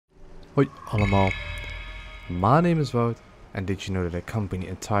Hoi allemaal, my name is Wout, and did you know that a company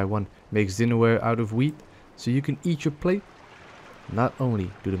in Taiwan makes dinnerware out of wheat so you can eat your plate? Not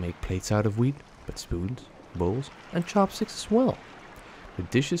only do they make plates out of wheat, but spoons, bowls and chopsticks as well. The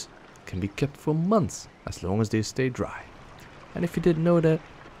dishes can be kept for months as long as they stay dry. And if you didn't know that,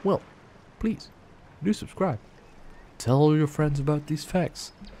 well, please do subscribe. Tell all your friends about these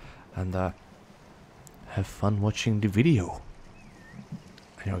facts and have fun watching the video.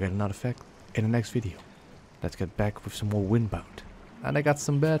 And you'll get another fact in the next video. Let's get back with some more Windbound. And I got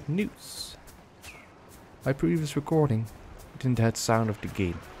some bad news. My previous recording didn't have sound of the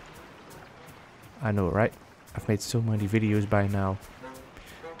game. I know, right? I've made so many videos by now.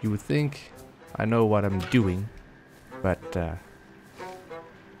 You would think I know what I'm doing, but I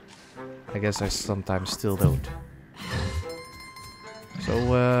guess I sometimes still don't.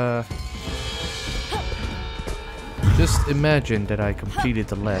 So just imagine that I completed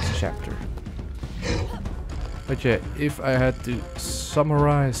the last chapter. But yeah, if I had to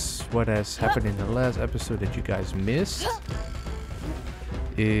summarize what has happened in the last episode that you guys missed,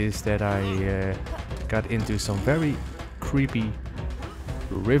 is that I got into some very creepy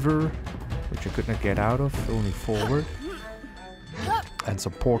river, which I could not get out of, only forward, and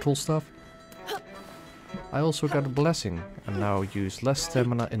some portal stuff. I also got a blessing and now use less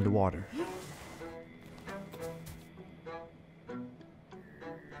stamina in the water.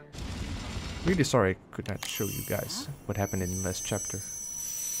 Really sorry I could not show you guys what happened in the last chapter.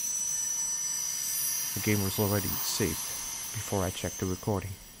 The game was already saved before I checked the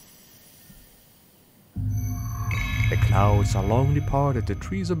recording. The clouds are long departed, the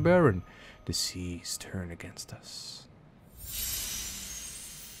trees are barren, the seas turn against us.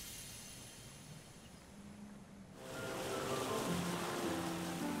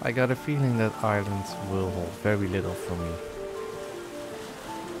 I got a feeling that island will hold very little for me.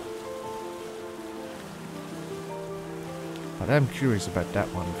 But I'm curious about that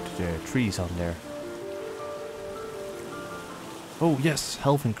one with the trees on there. Oh yes,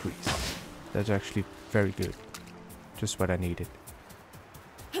 health increase. That's actually very good. Just what I needed.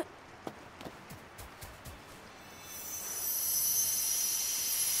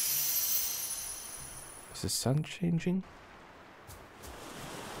 Is the sun changing?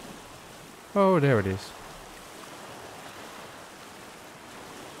 Oh, there it is.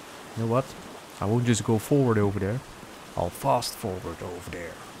 You know what? I won't just go forward over there. I'll fast forward over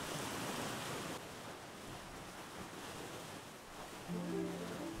there.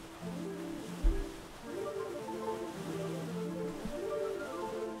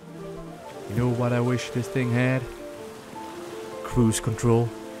 You know what I wish this thing had? Cruise control.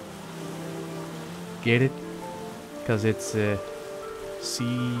 Get it? Because it's a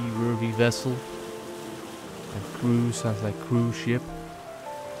seaworthy vessel. And cruise sounds like cruise ship.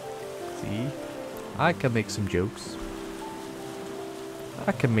 See? I can make some jokes.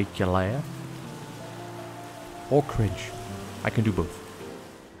 I can make you laugh. Or cringe. I can do both.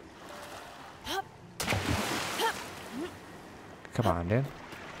 Come on then.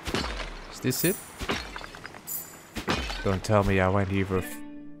 Is this it? Don't tell me I went here for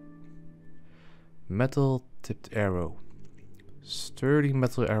metal tipped arrow. Sturdy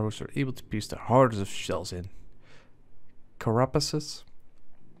metal arrows are able to pierce the hardest of shells in. Carapaces?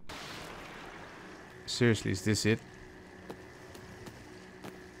 Seriously, is this it?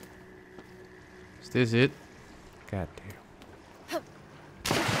 Is this it? God damn.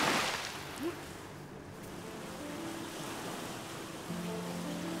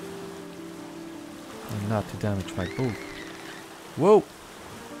 And not to damage my boat. Whoa!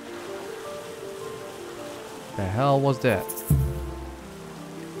 The hell was that?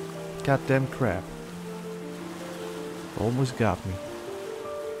 Goddamn crap. Almost got me.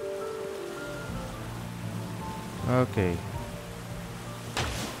 Okay.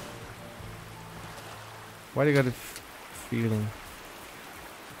 Why do I got a feeling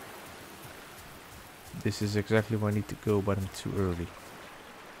this is exactly where I need to go, but I'm too early.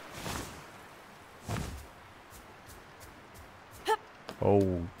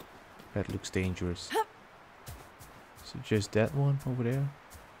 Oh, that looks dangerous. So just that one over there?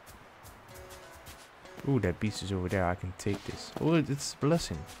 Ooh, that beast is over there. I can take this. Oh, it's a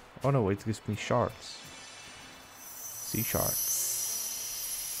blessing. Oh no, it gives me shards. Sea shards.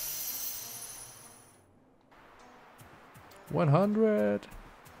 100.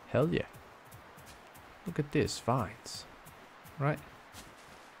 Hell yeah. Look at this. Vines. Right.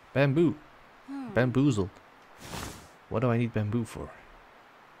 Bamboo. Bamboozled. What do I need bamboo for?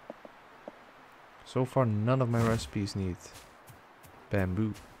 So far none of my recipes need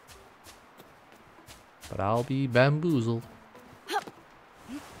bamboo. But I'll be bamboozled.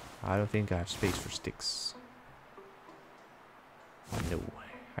 I don't think I have space for sticks. No,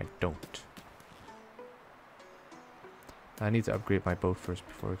 I don't. I need to upgrade my boat first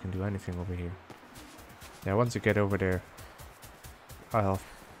before I can do anything over here. Yeah, once I get over there, I'll have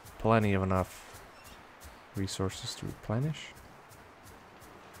plenty of enough resources to replenish.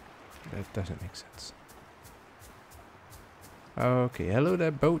 That doesn't make sense. Okay, hello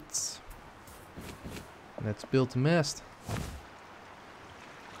there, boats. Let's build the mast.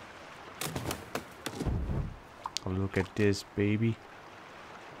 Look at this, baby.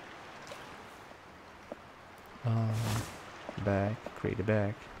 Bag, create a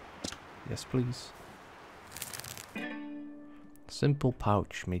bag. Yes, please. Simple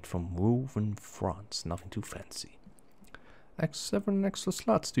pouch made from woven fronds, nothing too fancy. 7 extra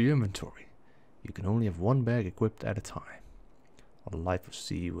slots to your inventory. You can only have one bag equipped at a time. A life of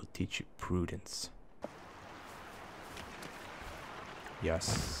sea will teach you prudence.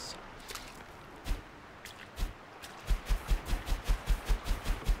 Yes.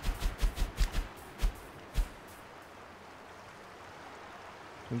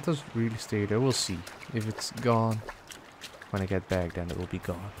 It doesn't really stay there. We'll see. If it's gone when I get back, then it will be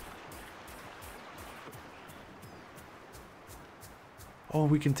gone. Oh,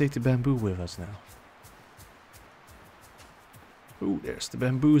 we can take the bamboo with us now. Ooh, there's the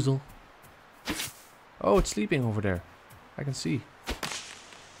bamboozle. Oh, it's sleeping over there. I can see.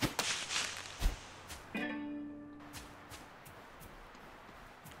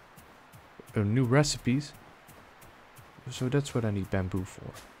 New recipes. So that's what I need bamboo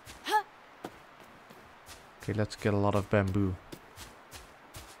for. Okay, let's get a lot of bamboo.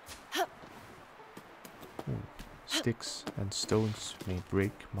 Ooh, sticks and stones may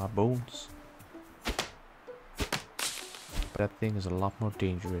break my bones. But that thing is a lot more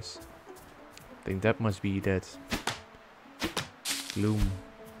dangerous. I think that must be that Gloom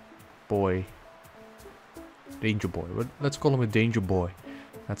boy. Danger boy. Let's call him a danger boy.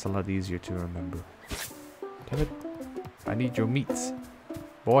 That's a lot easier to remember. Damn it. I need your meat.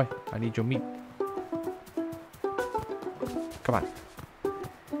 Boy, I need your meat. Come on.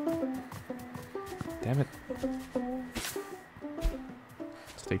 Damn it.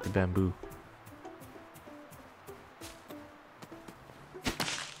 Let's take the bamboo.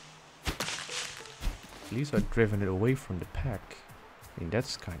 At least I've driven it away from the pack. I mean,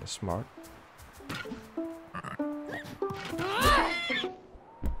 that's kind of smart.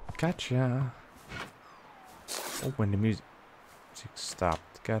 Gotcha. Oh, when the music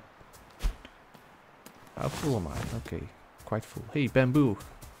stopped. God. How full am I? Okay, quite full. Hey, bamboo.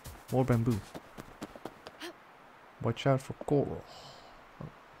 More bamboo. Watch out for coral.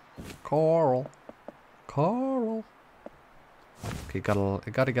 Coral. Coral. Okay,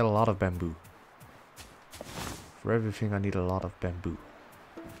 gotta get a lot of bamboo. For everything I need a lot of bamboo.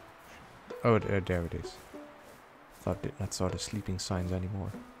 Oh, there it is. Thought did not saw the sleeping signs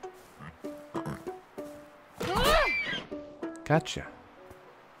anymore. Gotcha.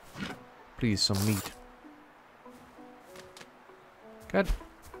 Please, some meat. God,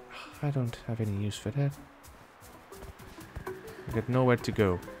 I don't have any use for that. I got nowhere to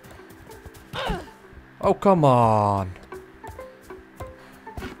go. Oh, come on.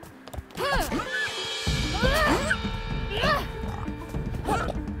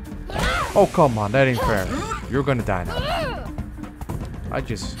 Oh, come on, that ain't fair. You're gonna die now. I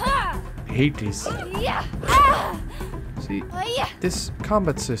just hate this. See, this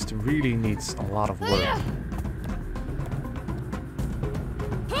combat system really needs a lot of work.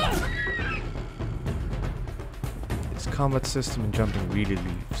 This combat system and jumping really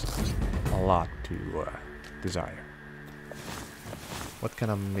leaves a lot to desire. What can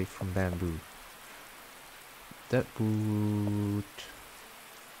I make from bamboo? That would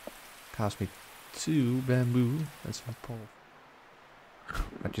cost me 2 bamboo and some pole.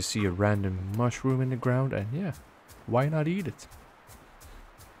 I just see a random mushroom in the ground and yeah, why not eat it?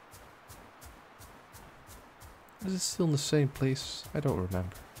 Is it still in the same place? I don't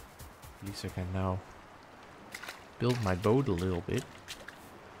remember. At least I can now build my boat a little bit.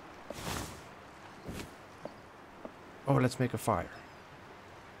 Oh, let's make a fire.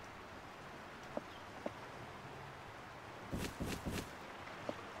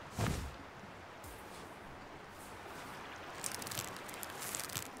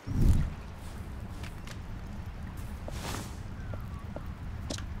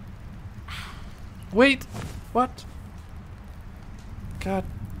 Wait! What? God.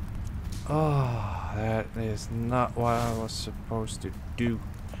 Oh, that is not what I was supposed to do.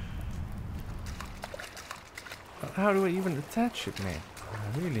 How do I even attach it, man?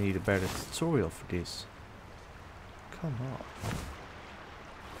 I really need a better tutorial for this. Come on.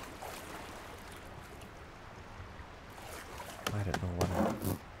 I don't know what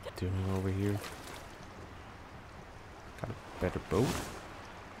I'm doing over here. Got a better boat.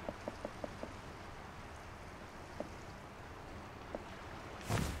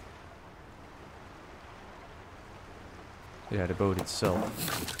 Yeah, the boat itself.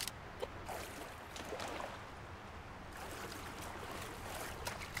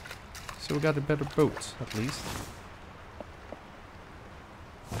 So we got a better boat, at least.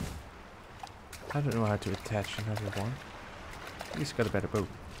 I don't know how to attach another one. At least got a better boat.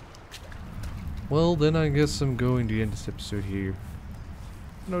 Well, then I guess I'm going to end this episode here.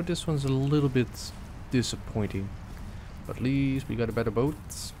 No, this one's a little bit disappointing. But at least we got a better boat.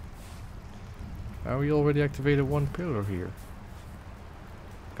 We already activated one pillar here.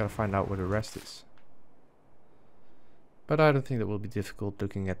 Gotta find out where the rest is. But I don't think that will be difficult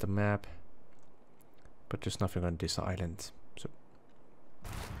looking at the map. But there's nothing on this island. So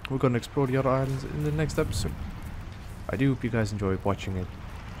we're gonna explore the other islands in the next episode. I do hope you guys enjoyed watching it.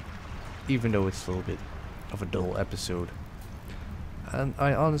 Even though it's a little bit of a dull episode. And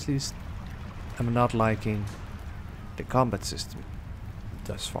I honestly am not liking the combat system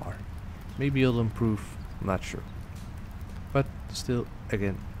thus far. Maybe it'll improve, I'm not sure. But still,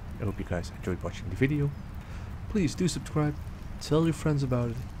 again, I hope you guys enjoyed watching the video. Please do subscribe, tell your friends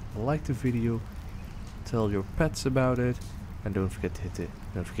about it, like the video, tell your pets about it, and don't forget to hit the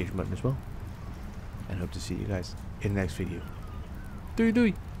notification button as well. And hope to see you guys in the next video. Doei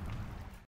doei!